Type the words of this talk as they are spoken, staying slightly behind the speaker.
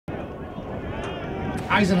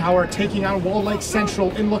Eisenhower taking on Wall Lake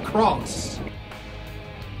Central in LaCrosse.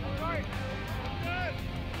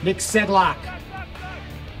 Nick Sedlock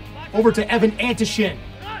over to Evan Antishin.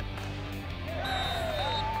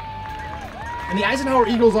 And the Eisenhower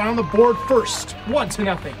Eagles are on the board first,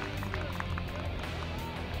 1-0.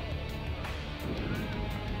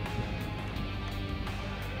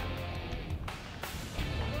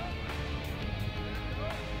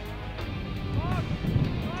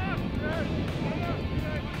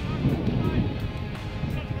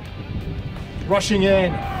 Rushing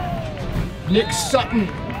in, Nick Sutton.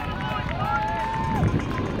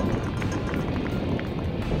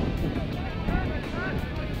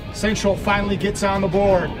 Central finally gets on the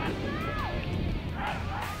board.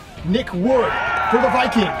 Nick Wood for the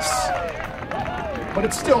Vikings. But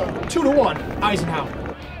it's still 2-1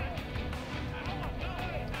 Eisenhower.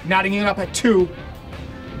 Knotting it up at 2,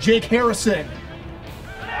 Jake Harrison.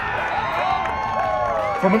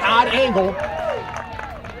 From an odd angle.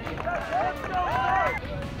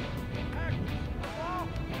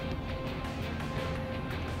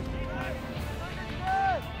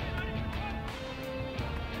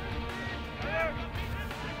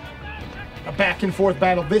 A back and forth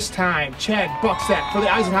battle this time. Chad Bucksack for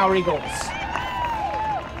the Eisenhower Eagles.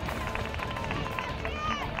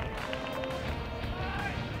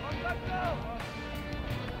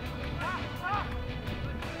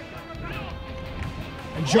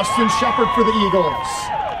 And Justin Shepard for the Eagles,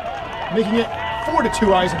 making it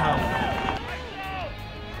 4-2 Eisenhower.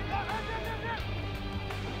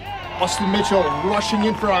 Austin Mitchell rushing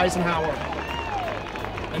in for Eisenhower.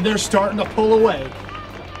 And they're starting to pull away.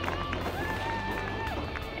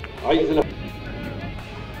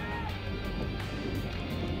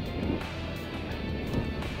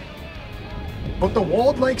 But the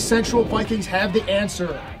Walled Lake Central Vikings have the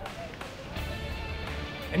answer.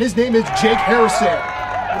 And his name is Jake Harrison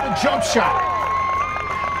with a jump shot.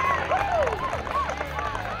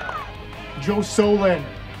 Joe Solon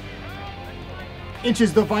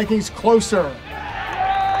inches the Vikings closer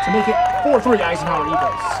to make it 4-3 Eisenhower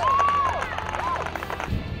Eagles.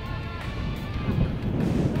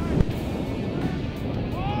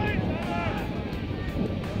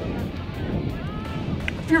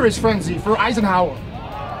 Furious frenzy for Eisenhower.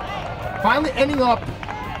 Finally ending up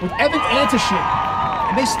with Evan Antishin,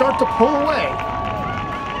 and they start to pull away.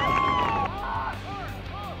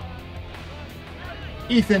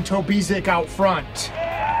 Ethan Tobizic out front.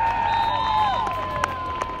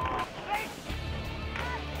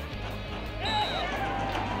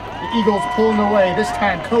 The Eagles pulling away, this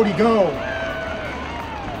time Cody Go.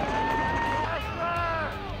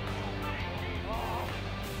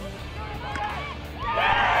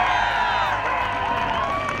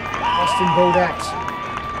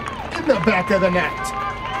 Bodette in the back of the net.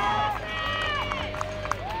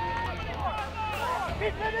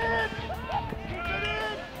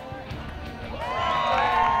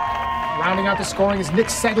 Rounding out the scoring is Nick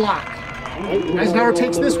Sedlock. Eisenhower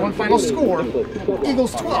takes this one. Final score,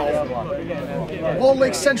 Eagles 12, Wall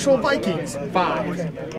Lake Central Vikings 5.